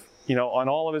excessive, on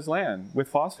all of his land with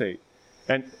phosphate.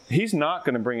 And he's not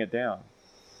going to bring it down.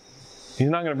 He's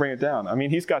not going to bring it down. I mean,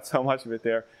 he's got so much of it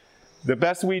there. The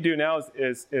best we do now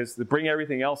is to bring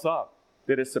everything else up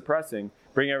that is suppressing,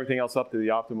 bring everything else up to the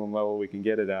optimum level we can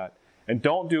get it at. And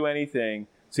don't do anything.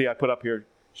 See, I put up here,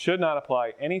 should not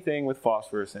apply anything with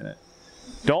phosphorus in it.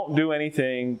 Don't do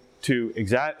anything to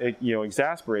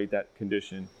exasperate that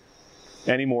condition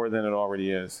any more than it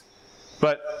already is.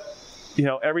 But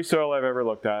every soil I've ever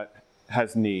looked at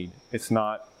has need. It's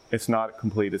not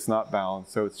complete. It's not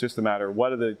balanced. So it's just a matter of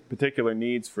what are the particular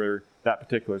needs for that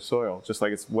particular soil. Just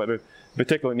like it's what are the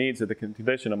particular needs of the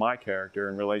condition of my character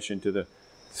in relation to the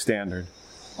standard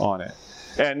on it.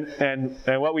 And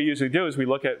what we usually do is we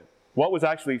look at what was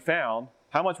actually found,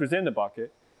 how much was in the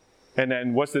bucket, and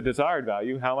then what's the desired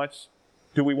value, how much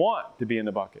do we want to be in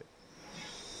the bucket.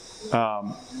 We're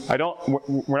not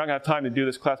going to have time to do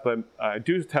this class, but I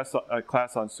do test a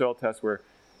class on soil tests where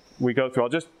we go through, I'll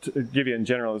just give you in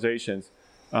generalizations,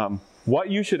 what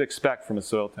you should expect from a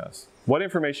soil test, what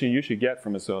information you should get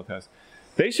from a soil test.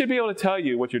 They should be able to tell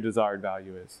you what your desired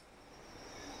value is.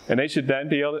 And they should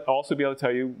then also be able to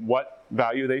tell you what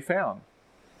value they found.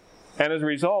 And as a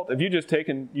result, if you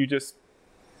just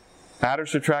add or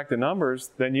subtract the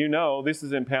numbers, then this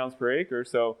is in pounds per acre,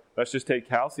 so let's just take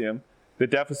calcium. The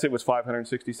deficit was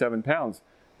 567 pounds.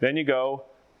 Then you go,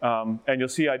 and you'll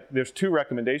see there's two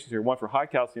recommendations here, one for high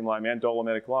calcium lime and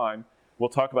dolomitic lime. We'll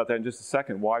talk about that in just a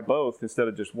second, why both instead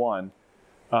of just one.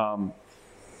 You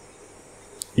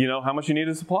know how much you need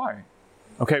to supply.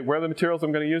 Okay, where are the materials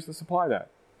I'm going to use to supply that?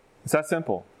 It's that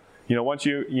simple. Once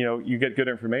you get good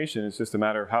information, it's just a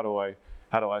matter of how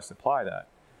do I supply that.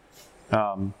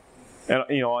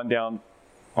 And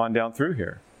on down through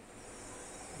here.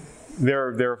 There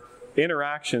are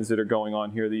interactions that are going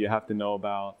on here that you have to know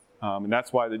about, and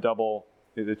that's why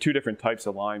the two different types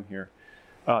of lime here.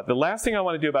 The last thing I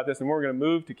want to do about this, and we're going to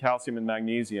move to calcium and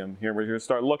magnesium here, we're going to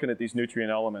start looking at these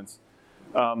nutrient elements,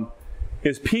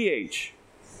 is pH.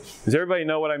 Does everybody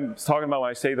know what I'm talking about when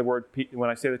I say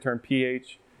the term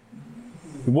pH?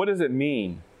 What does it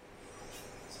mean?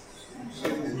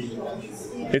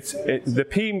 The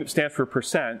P stands for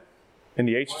percent, and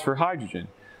the H is for hydrogen.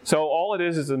 So all it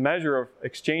is a measure of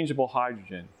exchangeable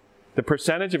hydrogen. The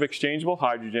percentage of exchangeable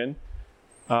hydrogen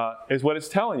is what it's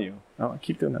telling you. Oh, I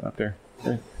keep doing that up there.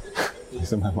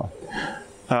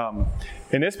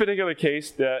 In this particular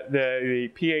case,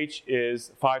 the pH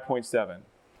is 5.7.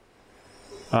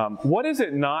 What is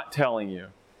it not telling you?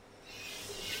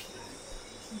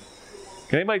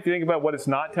 Can anybody think about what it's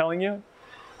not telling you?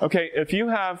 Okay, if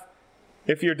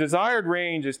your desired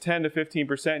range is 10 to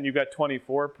 15%, and you've got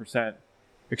 24%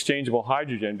 exchangeable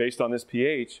hydrogen based on this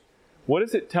pH, what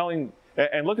is it telling?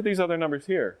 And look at these other numbers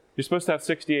here. You're supposed to have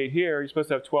 68 here. You're supposed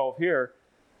to have 12 here.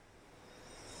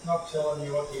 Not telling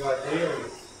you what the idea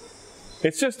is.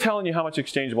 It's just telling you how much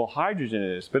exchangeable hydrogen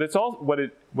it is. But it's all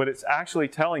what it's actually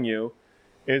telling you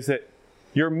is that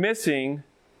you're missing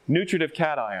nutritive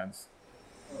cations.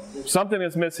 Something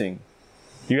is missing.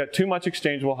 You got too much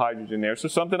exchangeable hydrogen there, so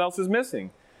something else is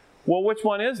missing. Well, which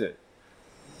one is it?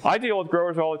 I deal with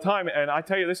growers all the time, and I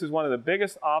tell you this is one of the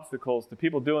biggest obstacles to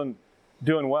people doing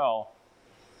well.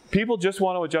 People just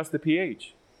want to adjust the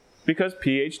pH because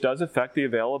pH does affect the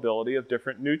availability of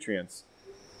different nutrients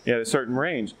at a certain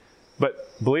range.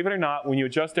 But believe it or not, when you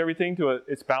adjust everything to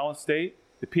its balanced state,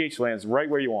 the pH lands right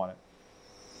where you want it.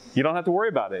 You don't have to worry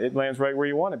about it. It lands right where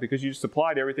you want it because you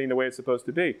supplied everything the way it's supposed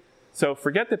to be. So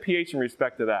forget the pH in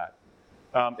respect to that.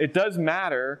 It does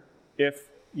matter if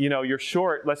you're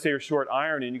short. Let's say you're short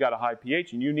iron and you got a high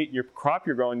pH and your crop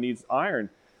you're growing needs iron.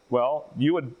 Well,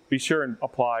 you would be sure and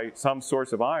apply some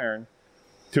source of iron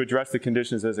to address the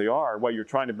conditions as they are while you're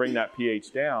trying to bring that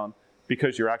pH down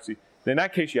because you're actually, in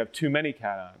that case, you have too many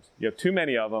cations. You have too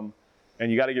many of them,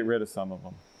 and you got to get rid of some of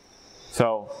them.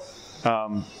 So,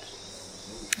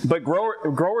 but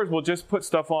growers will just put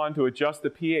stuff on to adjust the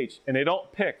pH, and they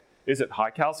don't pick. Is it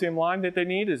high calcium lime that they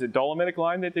need? Is it dolomitic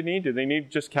lime that they need? Do they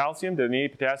need just calcium? Do they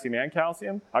need potassium and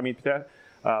calcium?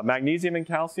 Magnesium and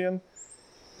calcium?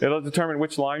 It'll determine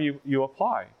which lime you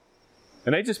apply.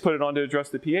 And they just put it on to address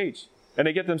the pH. And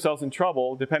they get themselves in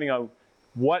trouble depending on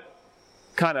what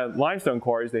kind of limestone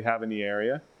quarries they have in the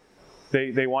area.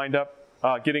 They wind up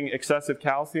getting excessive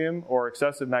calcium or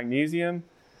excessive magnesium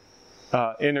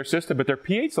in their system, but their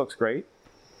pH looks great,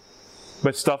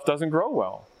 but stuff doesn't grow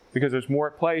well because there's more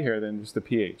at play here than just the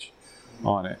pH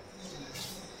on it.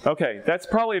 Okay, that's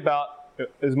probably about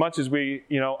as much as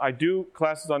I do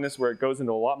classes on this where it goes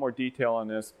into a lot more detail on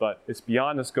this, but it's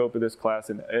beyond the scope of this class,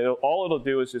 and all it'll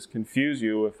do is just confuse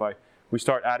you if we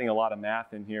start adding a lot of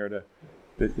math in here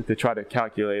to try to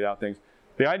calculate out things.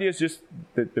 The idea is just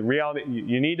that the reality,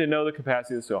 you need to know the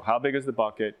capacity of the soil. How big is the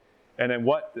bucket? And then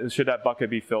what should that bucket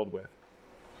be filled with?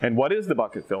 And what is the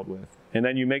bucket filled with? And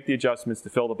then you make the adjustments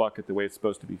to fill the bucket the way it's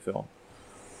supposed to be filled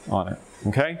on it.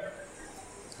 Okay?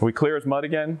 Are we clear as mud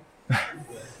again?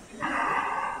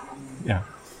 Yeah.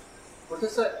 What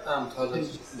does that tell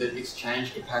us, the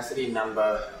exchange capacity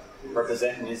number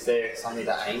represent, and is there something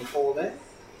to aim for there?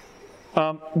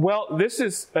 Well, this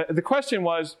is the question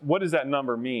was, what does that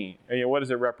number mean? And, what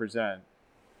does it represent?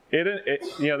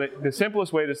 The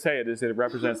simplest way to say it is that it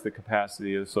represents the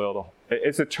capacity of the soil.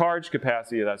 It's a charge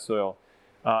capacity of that soil.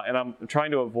 And I'm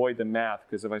trying to avoid the math,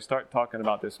 because if I start talking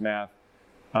about this math,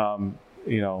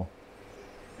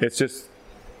 it's just,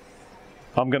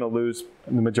 I'm going to lose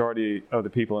the majority of the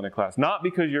people in the class. Not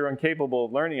because you're incapable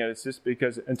of learning it, it's just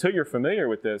because until you're familiar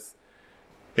with this,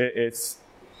 it's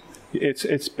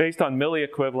based on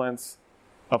milliequivalents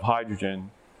of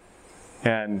hydrogen.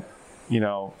 And,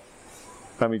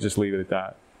 let me just leave it at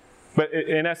that. But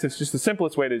in essence, just the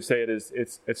simplest way to say it is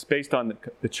it's based on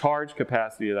the charge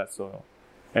capacity of that soil.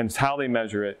 And it's how they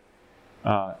measure it,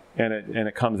 and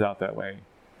it comes out that way.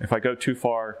 If I go too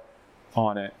far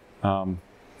on it,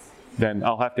 then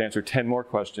I'll have to answer 10 more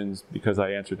questions because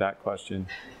I answered that question.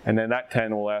 And then that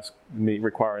 10 will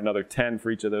require another 10 for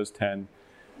each of those 10.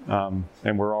 And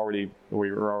we're already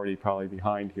probably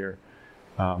behind here.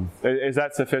 Is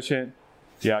that sufficient?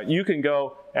 Yeah, you can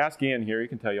go ask Ian here. He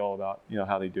can tell you all about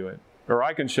how they do it, or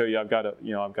I can show you. I've got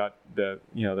the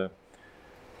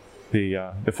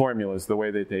formulas, the way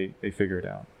that they figure it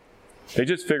out. They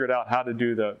just figured out how to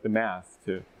do the math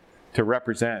to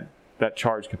represent that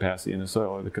charge capacity in the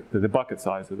soil, or the bucket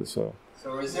size of the soil.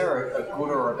 So is there a good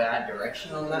or a bad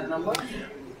direction on that number?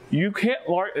 You can't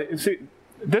see.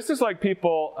 This is like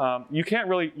people.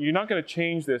 You're not going to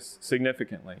change this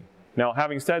significantly. Now,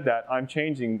 having said that, I'm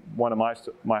changing one of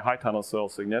my high tunnel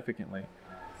soils significantly,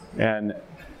 and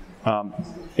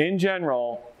in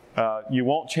general, you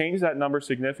won't change that number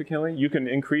significantly. You can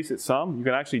increase it some. You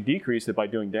can actually decrease it by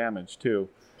doing damage too,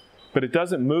 but it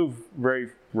doesn't move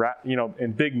very,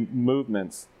 in big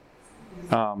movements.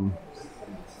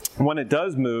 When it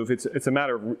does move, it's a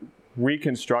matter of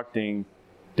reconstructing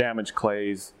damaged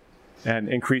clays and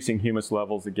increasing humus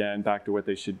levels again back to what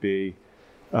they should be.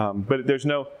 But there's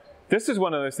no. This is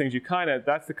one of those things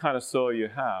that's the kind of soil you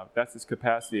have. That's its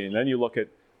capacity. And then you look at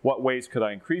what ways could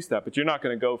I increase that. But you're not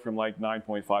going to go from like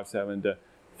 9.57 to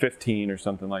 15 or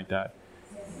something like that.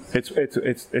 It's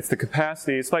the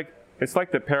capacity. It's like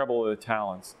the parable of the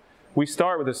talents. We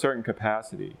start with a certain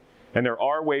capacity. And there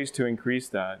are ways to increase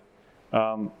that.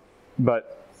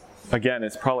 But again,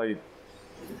 it's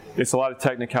a lot of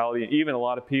technicality. Even a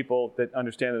lot of people that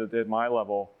understand it at my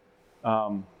level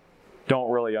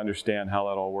don't really understand how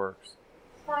that all works.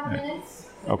 5 minutes.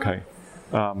 Okay.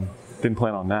 Didn't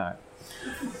plan on that.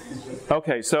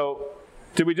 Okay, so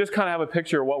did we just kind of have a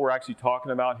picture of what we're actually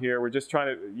talking about here? We're just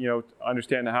trying to,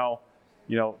 understand how,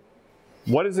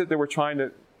 what is it that we're trying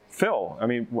to fill? I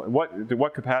mean,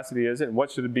 what capacity is it? And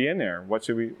what should it be in there? What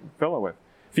should we fill it with?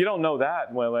 If you don't know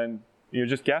that, well, then you're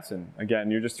just guessing.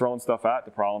 Again, you're just throwing stuff at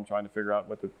the problem, trying to figure out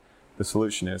what the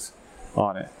solution is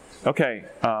on it. Okay.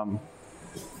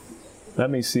 Let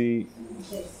me see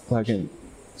if I can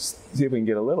see if we can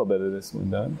get a little bit of this one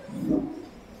done.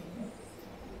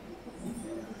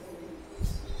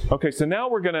 Okay, so now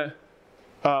we're gonna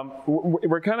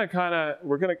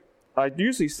I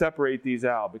usually separate these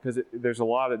out because there's a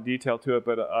lot of detail to it,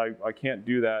 but I can't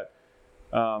do that.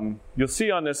 You'll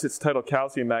see on this it's titled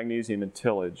calcium, magnesium, and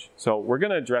tillage. So we're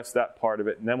going to address that part of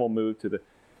it, and then we'll move to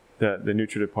the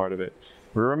nutritive part of it.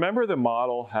 Remember the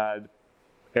model had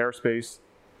airspace.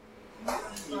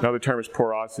 Another term is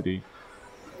porosity.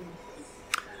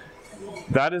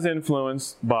 That is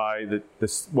influenced by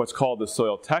what's called the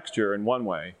soil texture in one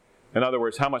way. In other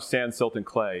words, how much sand, silt, and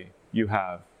clay you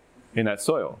have in that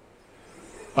soil.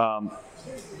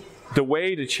 The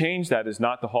way to change that is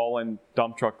not to haul in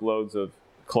dump truck loads of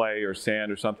clay or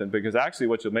sand or something, because actually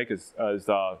what you'll make is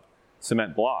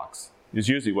cement blocks is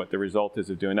usually what the result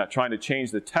is of doing that. Trying to change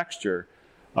the texture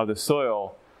of the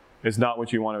soil is not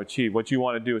what you want to achieve. What you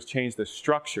want to do is change the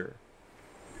structure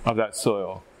of that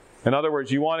soil. In other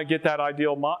words, you want to get that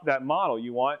ideal model.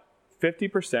 You want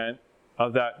 50%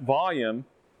 of that volume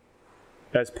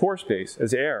as pore space,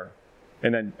 as air,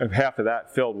 and then half of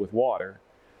that filled with water.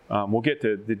 We'll get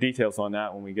to the details on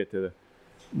that when we get to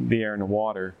the air and the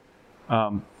water.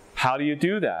 How do you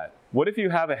do that? What if you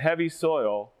have a heavy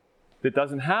soil that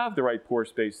doesn't have the right pore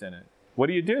space in it? What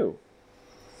do you do?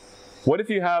 What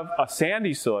if you have a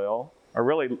sandy soil, a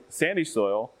really sandy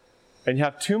soil, and you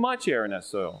have too much air in that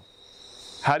soil?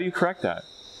 How do you correct that?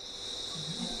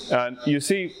 You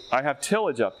see, I have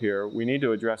tillage up here. We need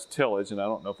to address tillage, and I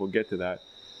don't know if we'll get to that.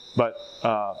 But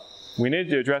we need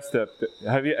to address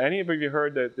have any of you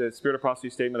heard the spirit of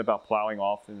prophecy statement about plowing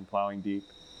often and plowing deep?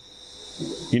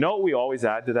 You know what we always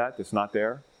add to that that's not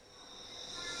there?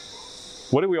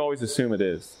 What do we always assume it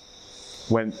is?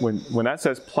 When that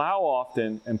says plow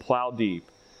often and plow deep,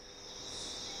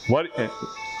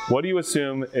 What do you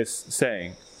assume it's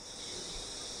saying?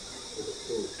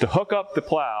 To hook up the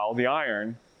plow, the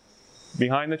iron,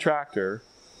 behind the tractor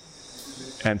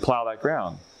and plow that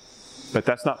ground. But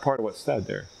that's not part of what's said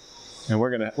there. And we're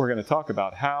gonna talk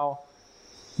about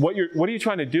what are you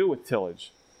trying to do with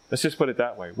tillage? Let's just put it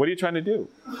that way. What are you trying to do?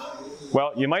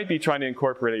 Well, you might be trying to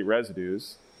incorporate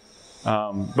residues,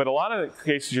 but a lot of the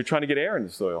cases you're trying to get air in the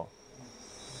soil.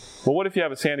 Well, what if you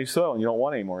have a sandy soil and you don't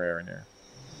want any more air in there?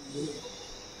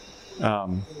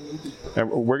 And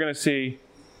we're going to see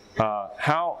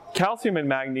how calcium and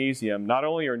magnesium not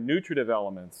only are nutritive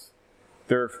elements,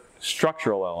 they're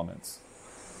structural elements.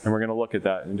 And we're going to look at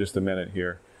that in just a minute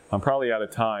here. I'm probably out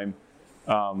of time,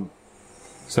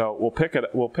 so we'll pick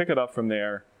it up from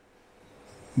there.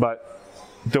 But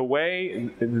the way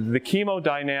the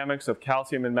chemodynamics of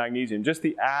calcium and magnesium, just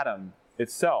the atom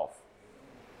itself,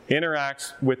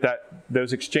 interacts with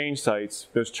those exchange sites,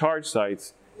 those charge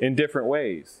sites, in different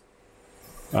ways.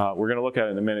 We're going to look at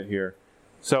it in a minute here.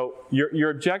 So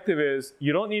your objective is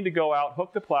you don't need to go out,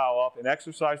 hook the plow up, and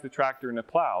exercise the tractor and the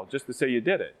plow just to say you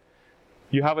did it.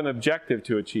 You have an objective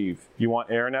to achieve. You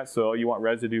want air in that soil. You want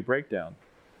residue breakdown.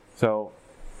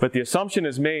 But the assumption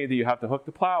is made that you have to hook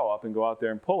the plow up and go out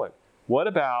there and pull it. What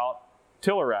about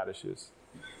tiller radishes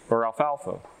or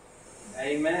alfalfa?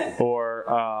 Amen.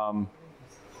 Or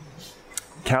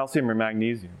calcium or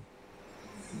magnesium?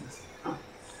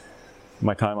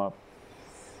 My time up?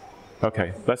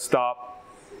 Okay, let's stop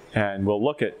and we're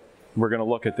going to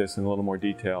look at this in a little more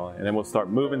detail, and then we'll start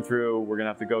moving through. We're going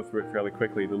to have to go through it fairly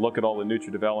quickly to look at all the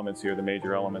nutritive elements here, the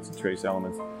major elements and trace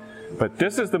elements. But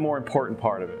this is the more important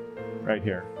part of it, right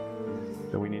here,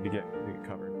 that we need to get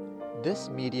covered. This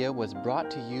media was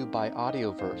brought to you by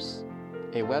Audioverse,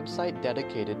 a website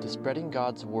dedicated to spreading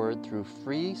God's Word through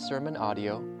free sermon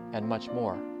audio and much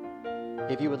more.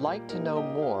 If you would like to know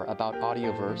more about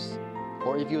Audioverse,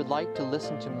 or if you would like to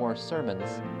listen to more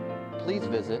sermons, please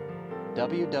visit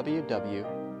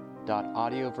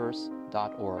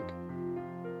www.audioverse.org.